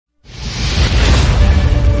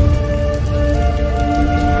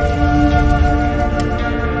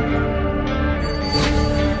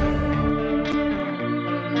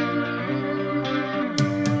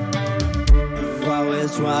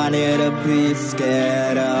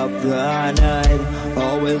scared of the night,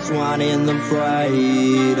 always wanting the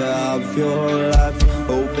fright of your life.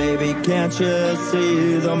 Oh baby, can't you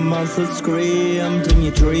see the monster screamed in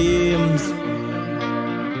your dreams?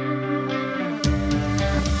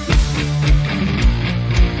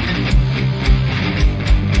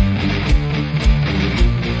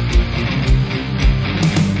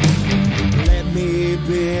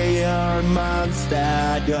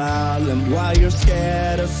 Monster, darling, while you're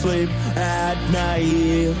scared of sleep at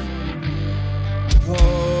night.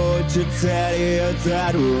 Oh, to tell you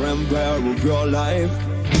that we're in peril of your life.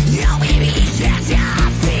 No, baby, can't you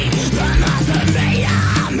see the monster made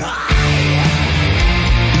of night?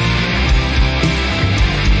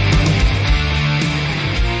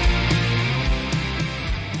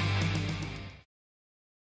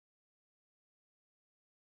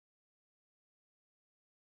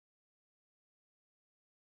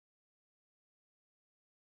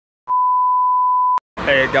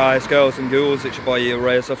 Hey guys, girls and ghouls, it's your boy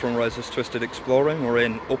Razor from Razor's Twisted Exploring. We're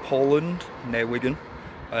in Up Holland, near Wigan,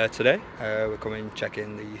 today. We're coming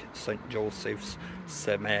checking the St Joesphs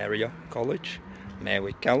Seminary College, near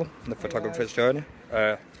with CALLUM, the photographer's journey.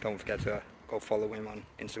 Don't forget to go follow him on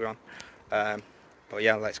Instagram. But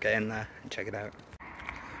yeah, let's get in there and check it out.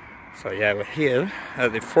 So yeah, we're here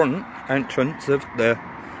at the front entrance of the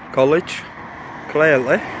college.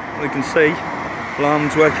 Clearly, we can see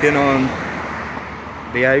alarms working on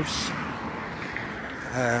the house.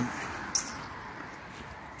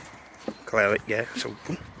 Clearly, yeah, it's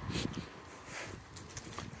open.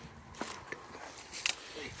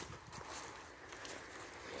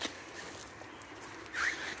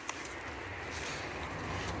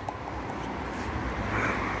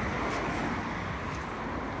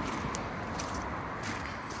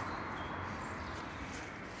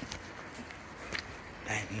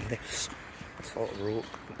 And this sort of rope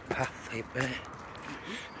path right there.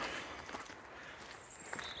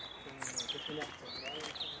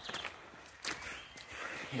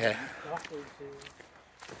 Yeah.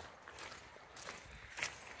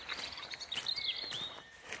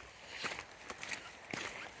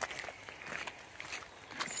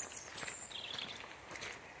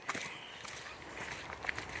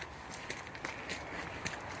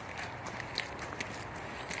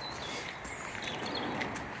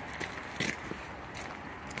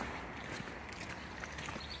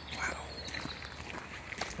 Wow.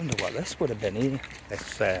 Wonder what this would have been here.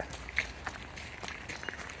 This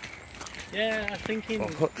yeah, I think in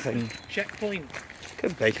hook thing. checkpoint.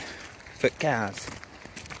 Could be for cars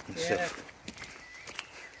and Yeah. stuff.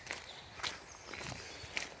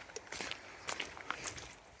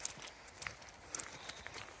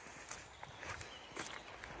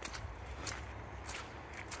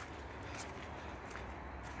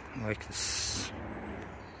 We can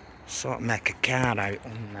sort of make a card out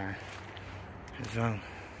on there as well.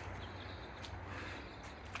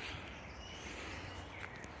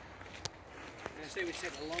 So we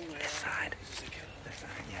take a long way This side. This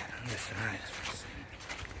side, yeah, this side.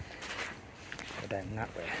 Go down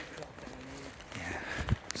that way. Yeah,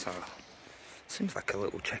 so seems like a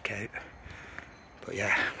little checkout. But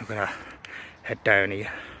yeah, we're gonna head down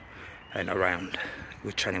here and around.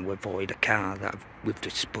 We're trying to avoid a car that we've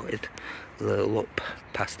just spotted a little up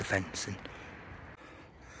past the fencing.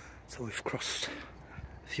 So we've crossed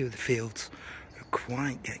a few of the fields. We're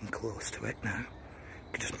quite getting close to it now.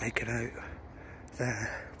 You can just make it out.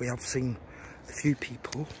 There, we have seen a few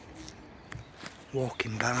people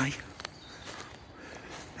walking by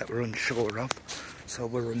that we're unsure of, so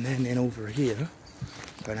we're remaining over here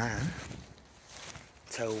for now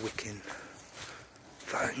until we can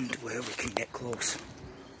find where we can get close.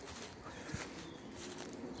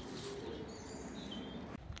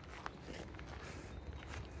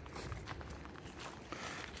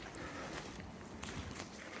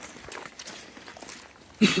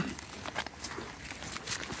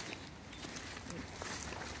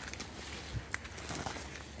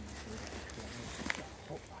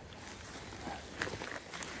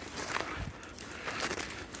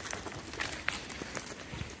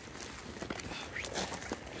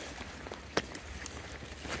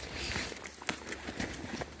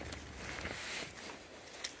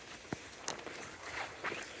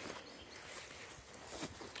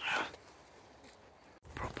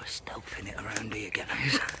 Stealthing it around here,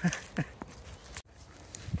 guys.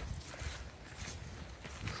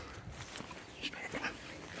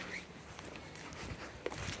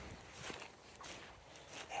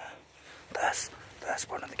 Yeah, that's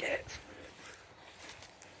one of the gates.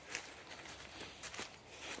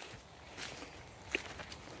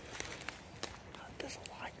 There's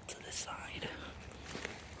a light to the side.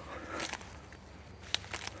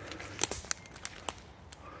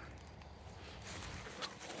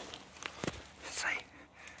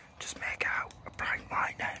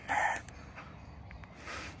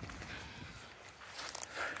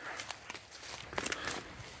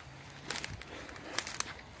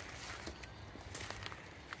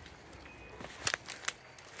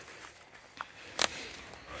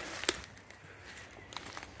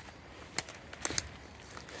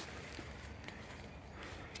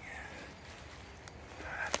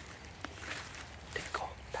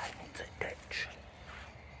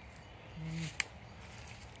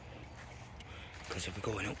 because if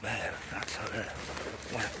we're going up there, that's how the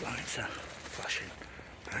white lights are flashing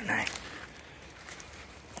right now.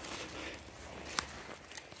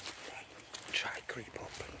 Try creep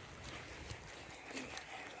up.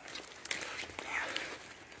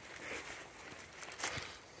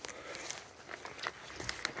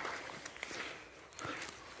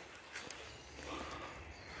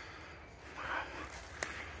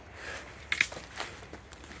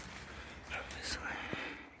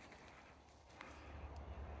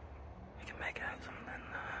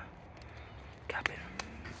 Cabin.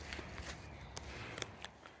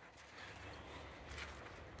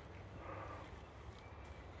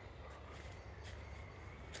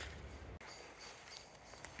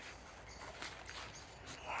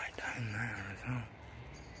 There's a light down there as well.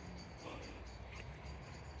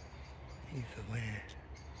 Either way,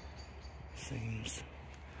 seems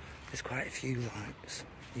there's quite a few lights.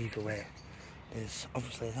 Either way, there's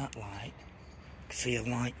obviously that light. I can see a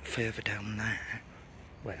light further down there,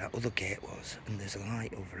 where that other gate was, and there's a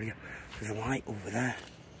light over here. There's a light over there.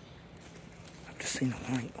 I've just seen a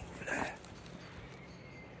light over there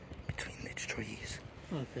between these trees.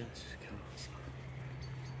 Oh, okay, that's just cars.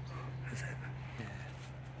 Is it? Yeah.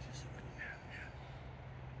 Just yeah.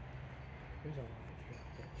 There's a light through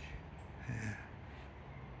the ditch. Yeah.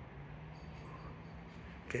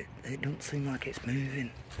 It don't seem like it's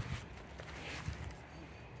moving.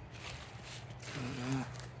 I don't know.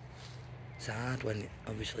 It's hard when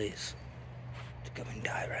obviously it's going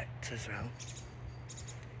direct as well.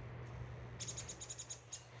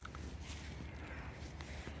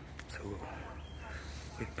 So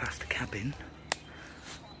we've passed the cabin.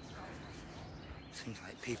 Seems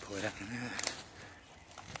like people are down there.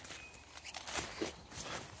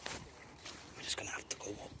 We're just gonna have to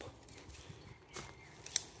go up.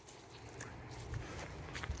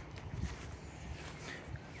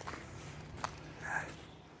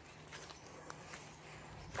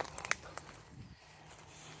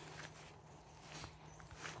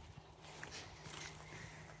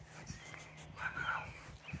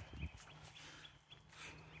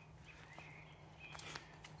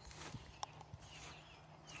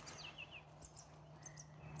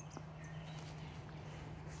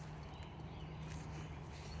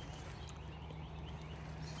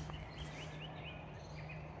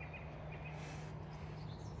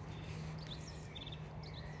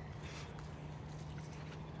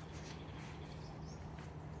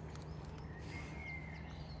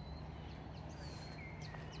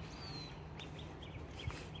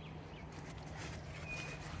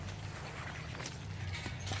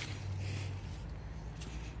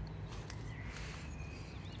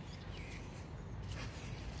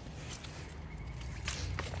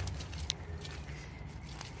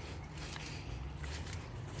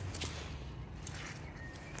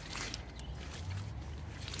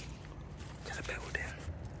 Building.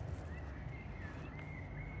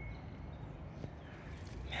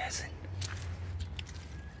 Amazing.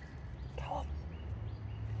 CALLUM.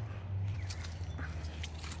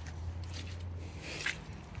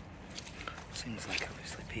 Seems like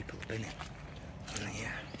obviously people have been in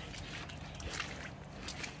here.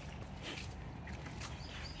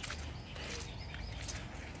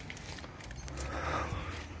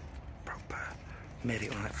 Proper. Made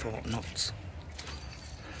it like Fort Knots.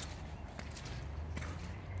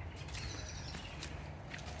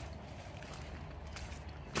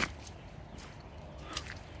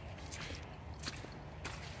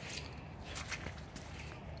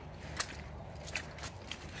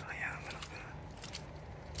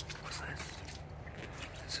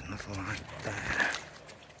 Another light there.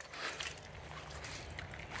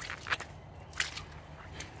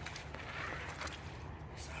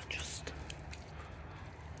 Is that just...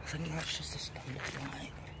 I think that's just a standard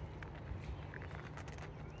light.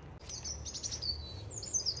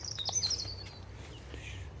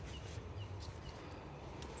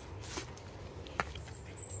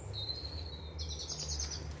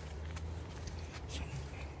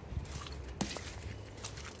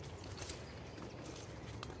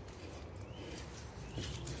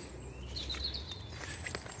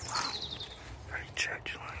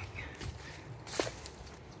 Church-like.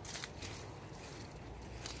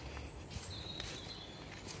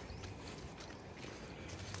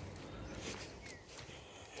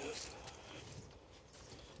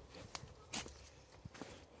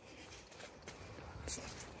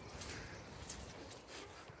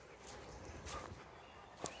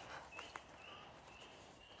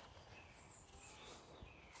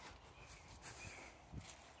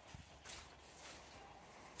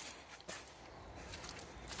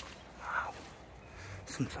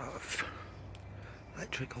 Some sort of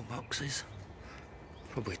electrical boxes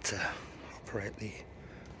Probably to operate the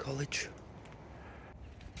college.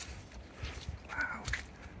 Wow.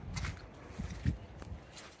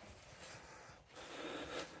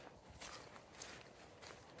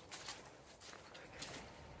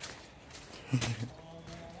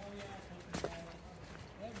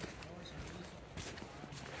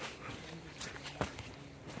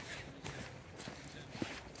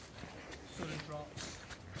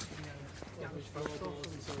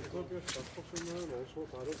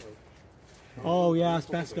 Oh yeah,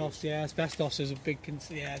 asbestos. Yeah, asbestos is a big.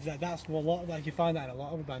 Yeah, that's a lot. Like you find that in a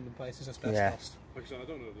lot of abandoned places. Asbestos. Yeah. Like I said, I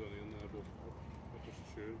don't know if there's any in there, but I just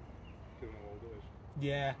assume, given how old it is.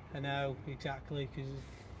 Yeah, I know exactly. Because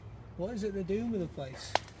what is it they're doing with the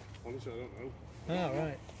place? Honestly, I don't know. Oh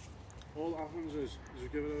right. All that happens is you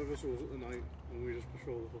give it over to us at the night, and we just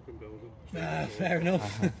patrol the fucking building. Fair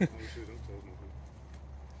enough. Honestly, don't tell us nothing.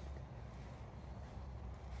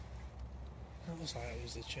 That was like it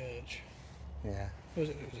was the church. Yeah. Was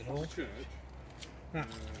it? It was an old Church. Ah. Not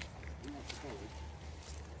the college.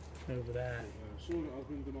 over there. Some of it has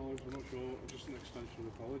been demolished. I'm not sure. Just an extension of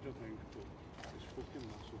the college, I think. But it's fucking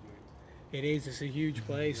massive, mate. It is. It's a huge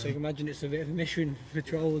place. So you can imagine it's a bit of a mission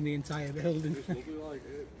patrolling the entire building. It's lovely, like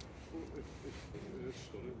it. It is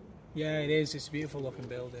stunning. Yeah, it is. It's a beautiful looking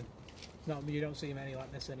building. Not you don't see many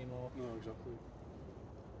like this anymore. No, exactly.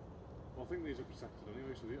 Well, I think these are protected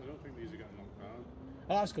anyway, so I don't think these are getting knocked down.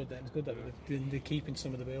 Oh, that's good then. It's good that they're keeping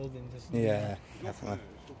some of the buildings. Isn't it? Yeah, It's not definitely. fair,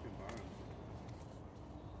 it's fucking barren.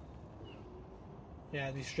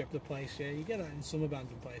 Yeah, they strip the place. Yeah, you get that in some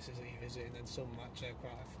abandoned places that you visit, and then some actually have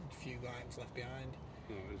quite a few items left behind.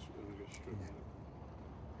 No, it's going to get stripped.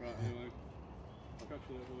 Right, anyway. I'll catch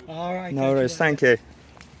you later, boys. All right. No worries, thank you.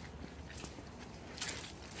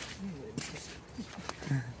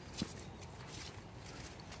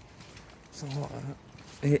 So what?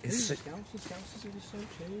 It's Scouts are so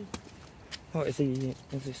cheap. what is he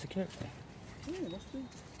security? Yeah, it must be.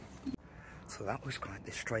 So that was quite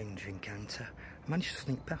the strange encounter. I managed to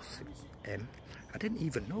sneak past him. I didn't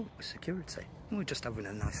even know it was security. We were just having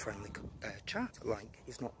a nice friendly chat. Like,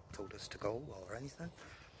 he's not told us to go or anything.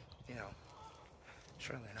 You know, it's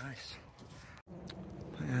really nice.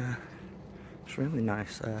 Yeah, it's really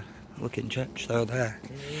nice looking church though there.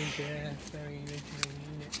 It is, yeah, very original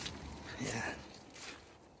unit. Yeah.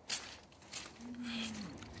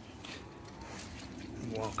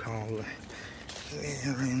 Walk all the way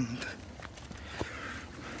around.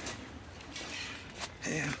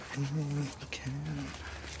 Yeah, we can.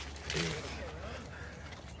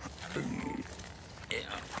 Yeah.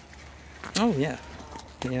 Oh yeah,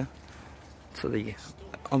 yeah. To the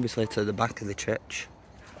obviously to the back of the church.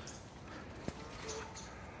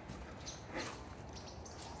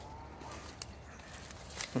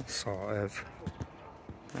 That's sort of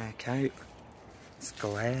okay. It's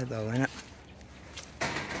glare though, isn't it?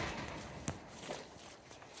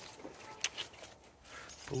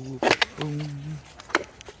 Boom, boom.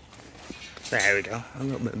 There we go, a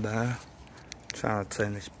little bit better. Try to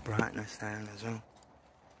turn this brightness down as well.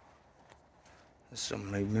 There's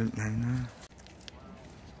some movement down there.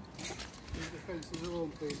 The fences are on,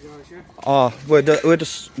 please, guys, yeah? Oh, we're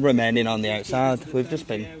just remaining on the outside. We've just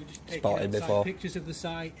been Yeah, we're just taking spotted outside before. Pictures of the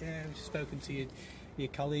site. We've spoken to your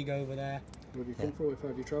colleague over there. Where have you come from? If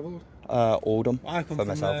have you travelled? Oldham I come for from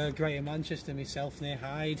myself. Greater Manchester myself, near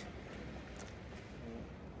Hyde.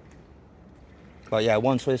 But yeah,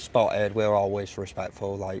 once we're spotted, we're always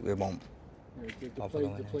respectful. Like we won't.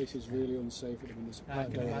 The place is really unsafe at the minute. I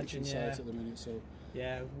can imagine, yeah. At the minute, so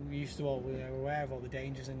Yeah, we were aware of all the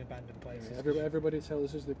dangers in abandoned places. everybody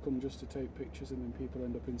tells us they've come just to take pictures, and then people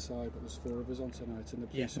end up inside. But there's 4 of us on tonight, and the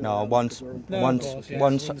police. Yeah. are No, around once because we're on- No, of course, yeah, we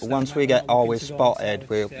understand once that. we We're get not looking always to go spotted,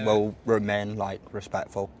 inside, we'll remain like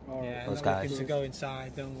respectful. All right. Yeah, Those not guys. looking to go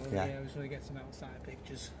inside, don't worry. Yeah. Yeah, we just want to get some outside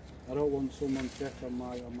pictures. I don't want someone's death on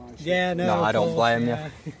my. Ship. Yeah, no. No, of I don't course, blame yeah.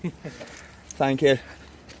 you. Thank you.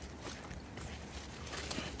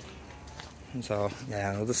 So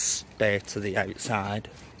yeah, I'll just stay to the outside.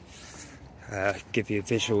 Give you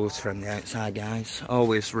visuals from the outside, guys.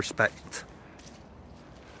 Always respect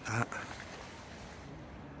that.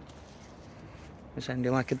 It's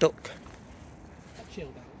sounding like a duck.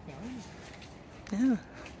 Chilled out, guys. Yeah.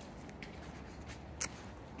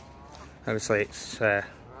 Obviously, it's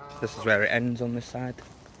this is where it ends on this side.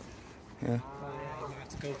 Yeah. Oh, yeah, you might have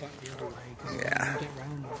to go back the other way. 'Cause Yeah. you get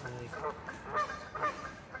round that way.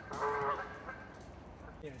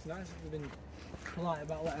 Yeah, it's nice that they've been polite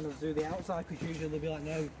about letting us do the outside, because usually they'll be like,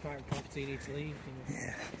 no, private property, you need to leave. And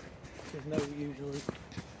Yeah. there's no usually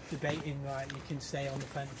debating, right, you can stay on the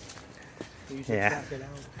fence. We usually Yeah. track it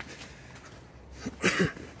out.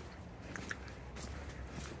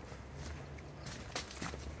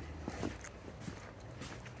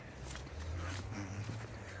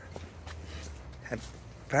 head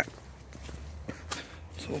back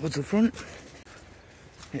towards the front.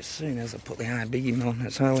 As soon as I put the high beam on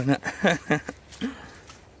as well, innit?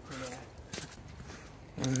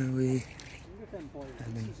 Where are we?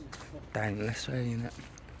 Down this way, innit?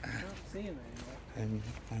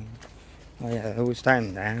 Oh yeah, they're always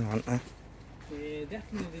down there, aren't they? Yeah,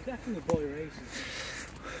 definitely, they're definitely boy races.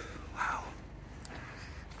 Wow.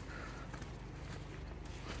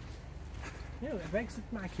 Yeah, it begs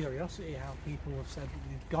my curiosity how people have said that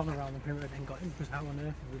they've gone around the perimeter and got in, because how on earth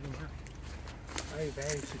have they done that? Very,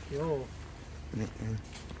 very secure. Yeah. To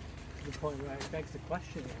the point where it begs the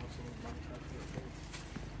question how someone might have to do.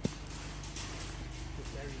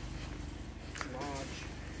 It's very large.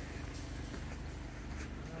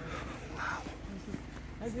 Wow.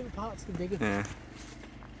 There's the other parts to dig it. Yeah.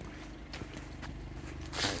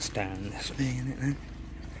 It's down this way, isn't it then?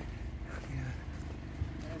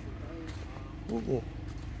 Yeah. Ooh.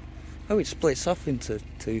 Oh, it splits off into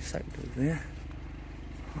 2 sectors there.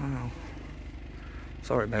 Wow.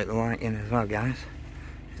 Sorry about the lighting as well, guys.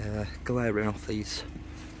 Glaring off these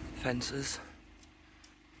fences.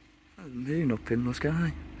 There's the moon up in the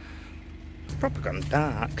sky. It's probably gone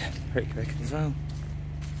dark pretty quick as well.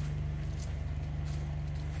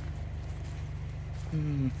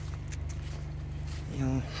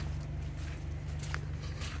 Yeah.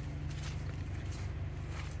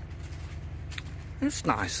 It's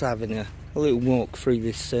nice having a little walk through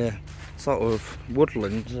this sort of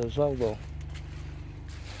woodlands as well, though.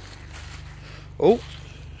 Oh,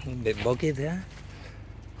 a bit boggy there.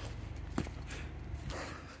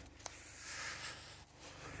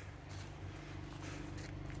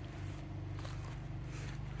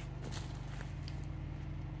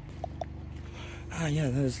 Ah, yeah,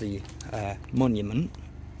 there's the monument.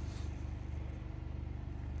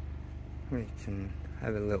 We can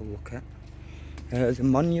have a little look at. There's a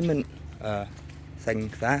monument thing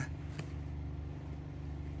there.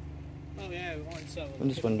 Oh yeah, we wanted to. I'm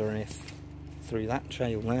just wondering if through that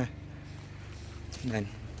trail there, and then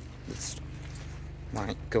just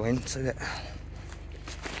might go into it.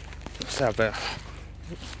 Let's have a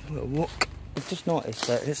little look. I've just noticed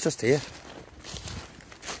that it's just here.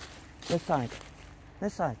 This side.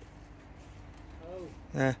 This side. Oh.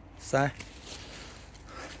 Yeah, it's there.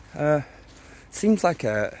 Seems like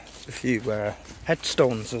a few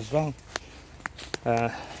headstones as well.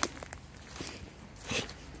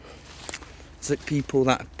 Is it people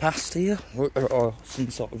that have passed here, or some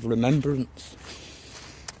sort of remembrance?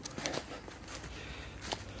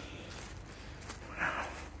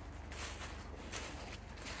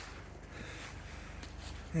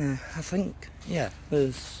 Yeah, I think, yeah,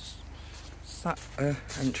 there's that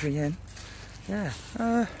entry in. Yeah,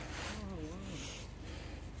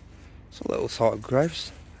 it's a little sort of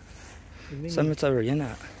gross cemetery,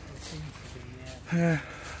 innit? Yeah.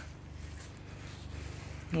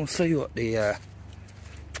 We'll see what the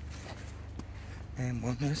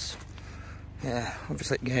one is. Yeah,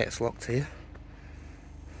 obviously the gate's locked here.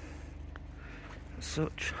 As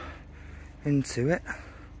such, into it.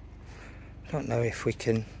 Don't know if we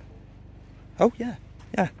can. Oh yeah,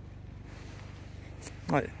 yeah.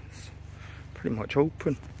 Right, it's pretty much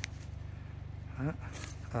open.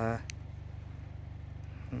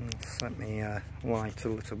 Just let me light a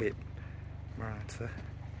little bit brighter.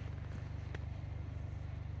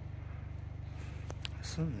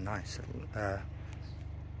 Some nice little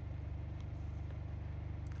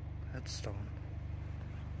headstone.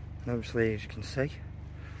 And obviously, as you can see,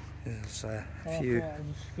 there's a few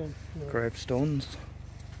gravestones.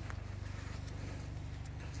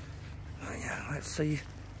 Oh yeah, let's see.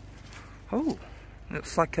 Oh,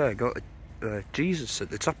 looks like I got Jesus at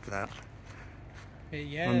the top of that.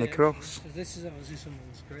 Yeah, on the cross. This is obviously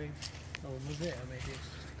someone's grave. Oh, was it? Or maybe it's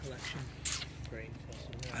just a collection grave or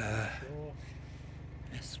something. Sure.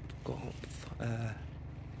 It's got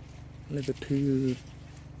Liverpool.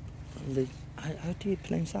 How do you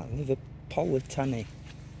pronounce that? Liverpolitan.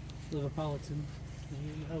 Liverpolitan.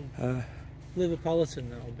 Liverpolitan,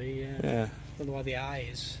 that'll be, yeah. Yeah. I don't know why the I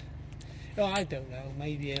is. Oh, I don't know.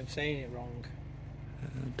 Maybe I'm saying it wrong.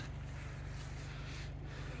 And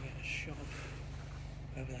Get a shot of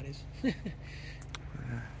whoever that is.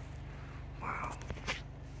 wow.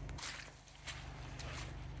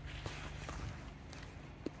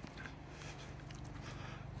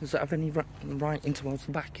 Does that have any writing towards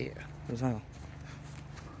the back here as well?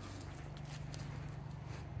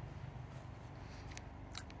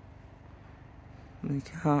 You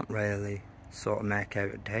can't really sort of make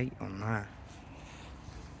out a date on that.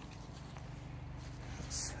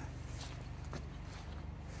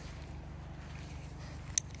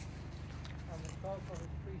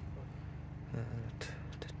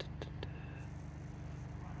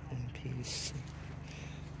 NPC.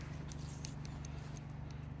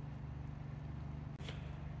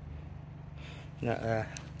 No,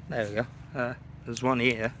 there we go. There's one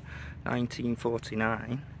here,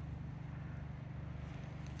 1949.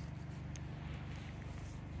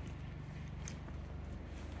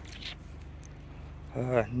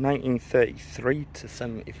 1933 to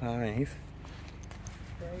 75.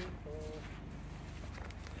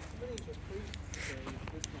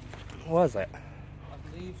 Was it? I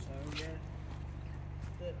believe so, yeah.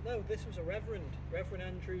 No, this was a Reverend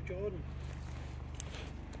Andrew Jordan.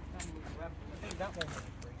 That one was a Reverend. I think that one was a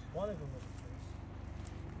priest. One of them was a priest.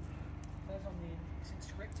 It says on the, it's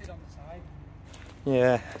inscripted on the side.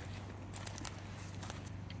 Yeah.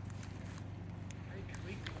 Very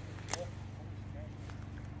creepy.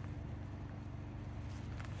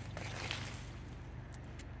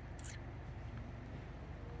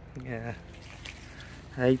 Yeah.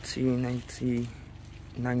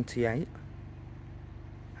 1898.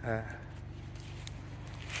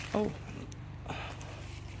 Oh,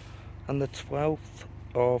 and the 12th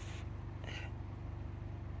of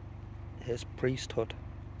his priesthood,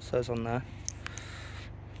 says on there.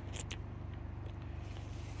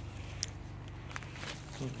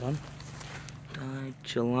 Hold on. Died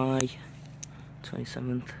July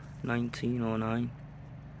 27th, 1909.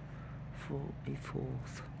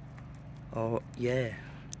 44th. Oh, yeah.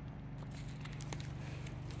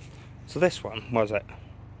 So this one, was it?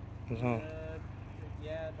 Yeah,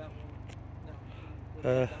 that one.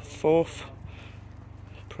 No. Fourth,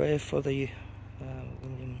 pray for the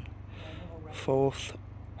William Fourth,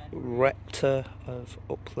 rector of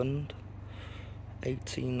Upholland,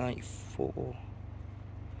 1894.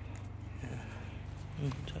 Yeah,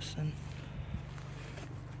 interesting.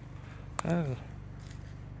 Oh.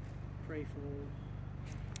 Pray for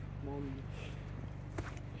Mom.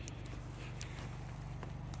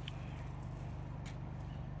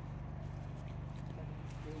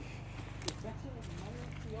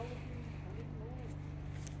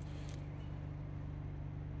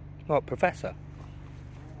 What, professor?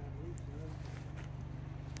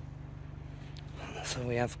 So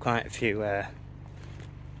we have quite a few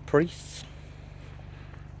priests,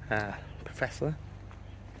 professor.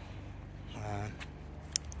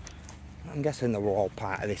 I'm guessing they were all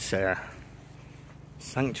part of this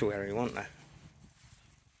sanctuary, weren't they?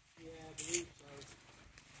 Yeah, I believe so.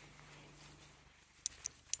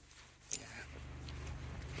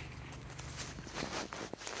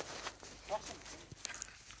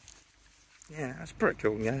 Yeah, that's pretty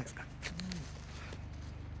cool, yeah.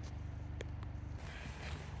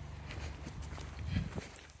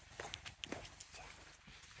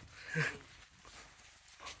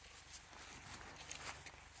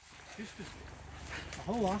 The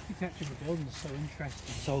whole architecture of the building is so interesting.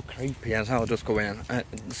 So creepy as hell, just going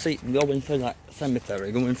see, going through that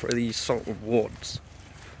cemetery, going through these sort of woods.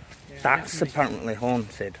 Yeah, That's definitely. apparently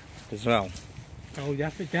haunted as well. Oh,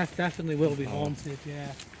 definitely will be haunted,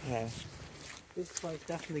 yeah. Yeah. This place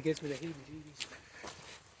definitely gives me the heebie-jeebies.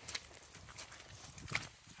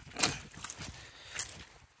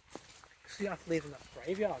 So you have to leave in that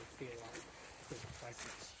graveyard, I feel like. There's a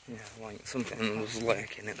presence. Yeah, like something was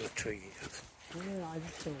lurking in the trees. Yeah, I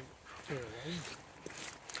just don't feel alone.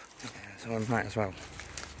 Yeah, so I might as well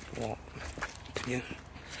walk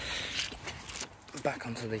back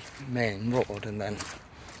onto the main road and then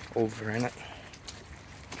over in it.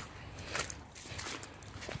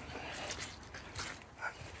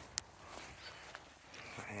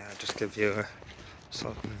 Yeah, just give you a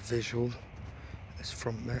sort of visual of this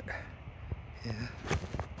front bit. Yeah.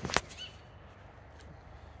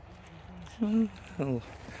 Oh,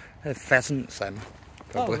 they're pheasants then,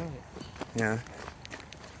 probably. Oh, right. Yeah.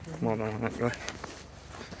 More than likely.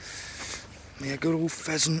 Yeah, good old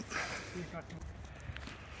pheasant.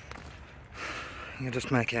 You can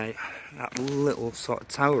just make out that little sort of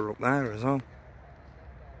tower up there as well.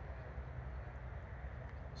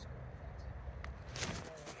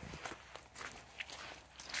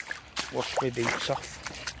 Wash my boots off.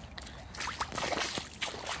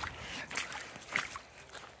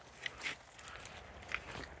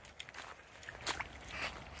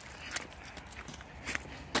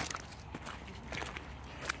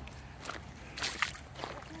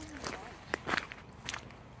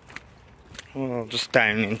 Well, just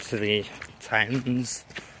down into the towns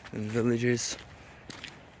and villages.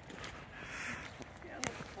 Yeah, look, the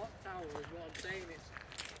clock tower is what I'm saying,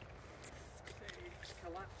 it's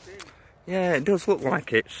collapsed in. Yeah, it does look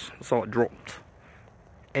like it's sort of dropped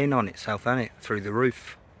in on itself, hasn't it? Through the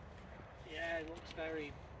roof. Yeah, it looks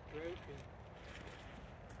very broken.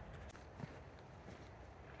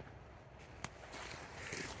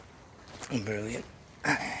 Brilliant.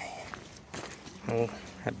 I'll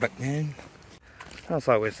head back in. That's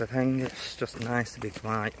always the thing, it's just nice to be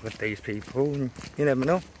polite with these people, and you never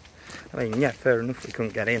know. I mean, yeah, fair enough, we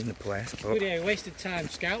couldn't get in the place, but... Good, yeah, we wasted time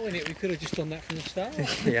scouting it, we could have just done that from the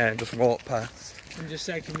start. Yeah, just walk past. And just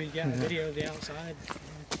say, can we get a video of the outside?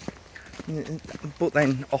 But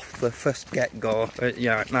then, off the first get-go,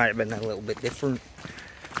 yeah, it might have been a little bit different.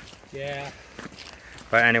 Yeah.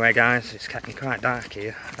 But anyway, guys, it's getting quite dark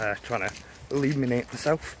here, trying to illuminate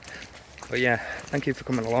myself. But yeah, thank you for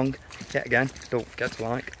coming along. Yet again, don't forget to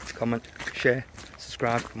like, comment, share,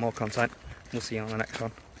 subscribe for more content. We'll see you on the next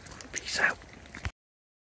one. Peace out.